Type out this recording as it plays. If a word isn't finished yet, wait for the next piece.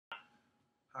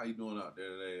How you doing out there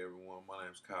today, everyone? My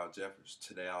name is Kyle Jeffers.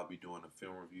 Today I'll be doing a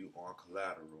film review on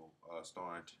Collateral,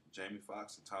 starring Jamie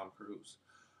Foxx and Tom Cruise.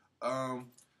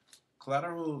 Um,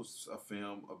 Collateral is a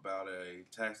film about a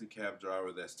taxi cab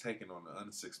driver that's taken on an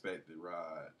unexpected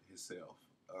ride himself.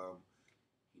 Um,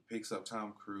 he picks up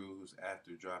Tom Cruise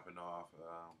after dropping off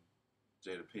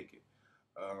Jada Pickett.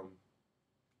 Um,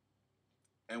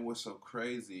 and what's so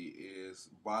crazy is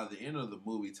by the end of the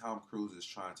movie, Tom Cruise is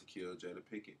trying to kill Jada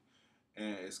Pickett.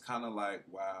 And it's kind of like,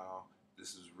 wow,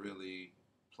 this is really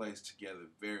placed together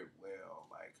very well.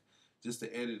 Like, just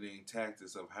the editing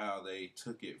tactics of how they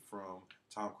took it from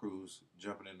Tom Cruise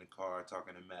jumping in the car,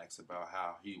 talking to Max about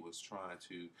how he was trying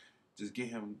to just get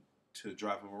him to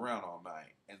drive him around all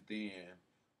night. And then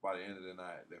by the end of the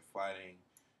night, they're fighting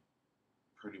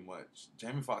pretty much.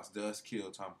 Jamie Foxx does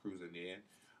kill Tom Cruise in the end.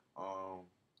 Um,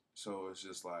 so it's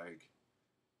just like,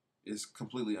 it's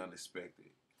completely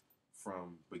unexpected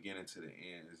from beginning to the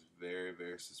end. Is very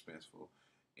very suspenseful,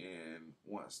 and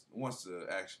once the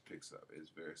action picks up,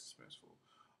 it's very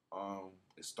suspenseful.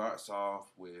 It starts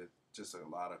off with just a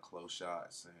lot of close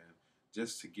shots and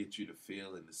just to get you to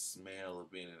feel and the smell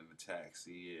of being in a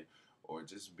taxi or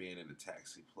just being in a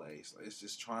taxi place. Like, it's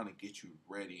just trying to get you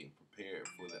ready and prepared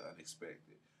for the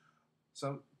unexpected.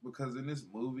 So because in this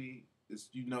movie, it's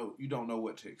you don't know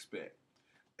what to expect.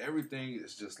 Everything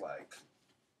is just like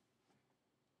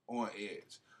on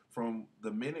edge. From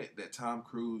the minute that Tom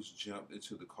Cruise jumped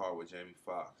into the car with Jamie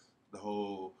Foxx, the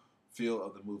whole feel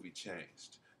of the movie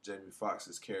changed. Jamie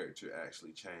Foxx's character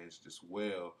actually changed as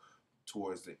well.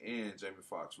 Towards the end, Jamie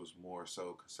Foxx was more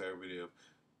so conservative,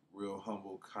 real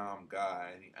humble, calm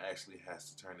guy, and he actually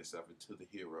has to turn himself into the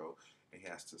hero, and he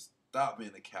has to stop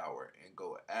being a coward and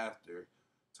go after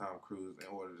Tom Cruise in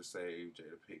order to save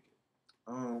Jada Pickett.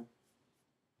 Um,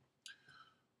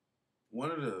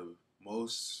 One of the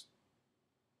most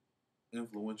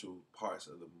influential parts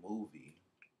of the movie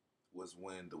was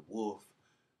when the wolf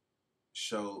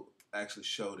show actually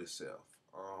showed itself.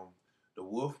 The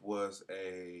wolf was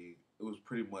it was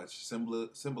pretty much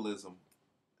symbolism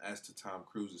as to Tom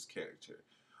Cruise's character.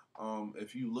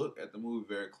 If you look at the movie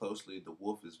very closely, the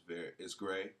wolf is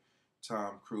gray.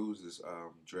 Tom Cruise is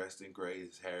dressed in gray.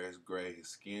 His hair is gray. His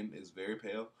skin is very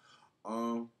pale.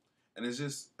 Um, and it's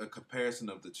just a comparison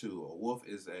of the two. A wolf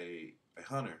is a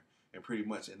hunter, and pretty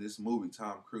much in this movie,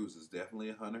 Tom Cruise is definitely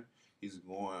a hunter. He's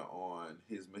going on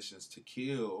his missions to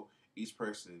kill each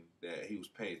person that he was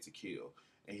paid to kill,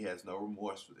 and he has no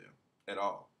remorse for them at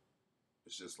all.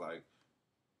 It's just like,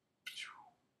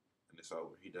 and it's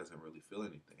over. He doesn't really feel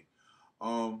anything.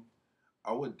 Um,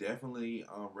 I would definitely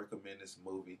recommend this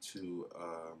movie to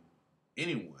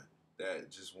anyone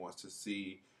that just wants to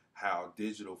see how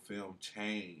digital film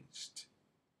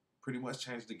pretty much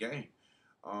changed the game.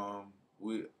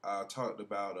 We talked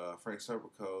about Frank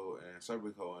Serpico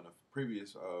in a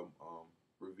previous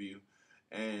review,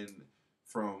 and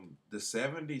from the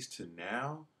 '70s to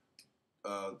now,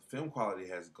 film quality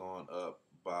has gone up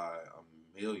by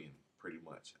a million, pretty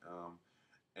much.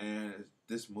 And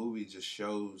this movie just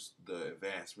shows the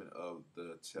advancement of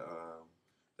the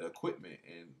equipment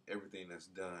and everything that's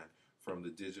done, from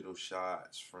the digital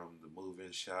shots, from the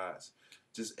moving shots,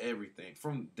 just everything.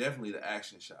 From definitely the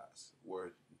action shots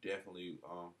were definitely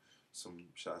some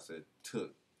shots that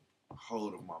took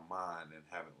hold of my mind and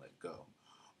haven't let go.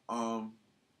 Um,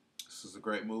 this is a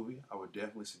great movie. I would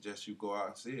definitely suggest you go out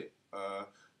and see it.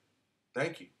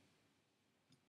 Thank you.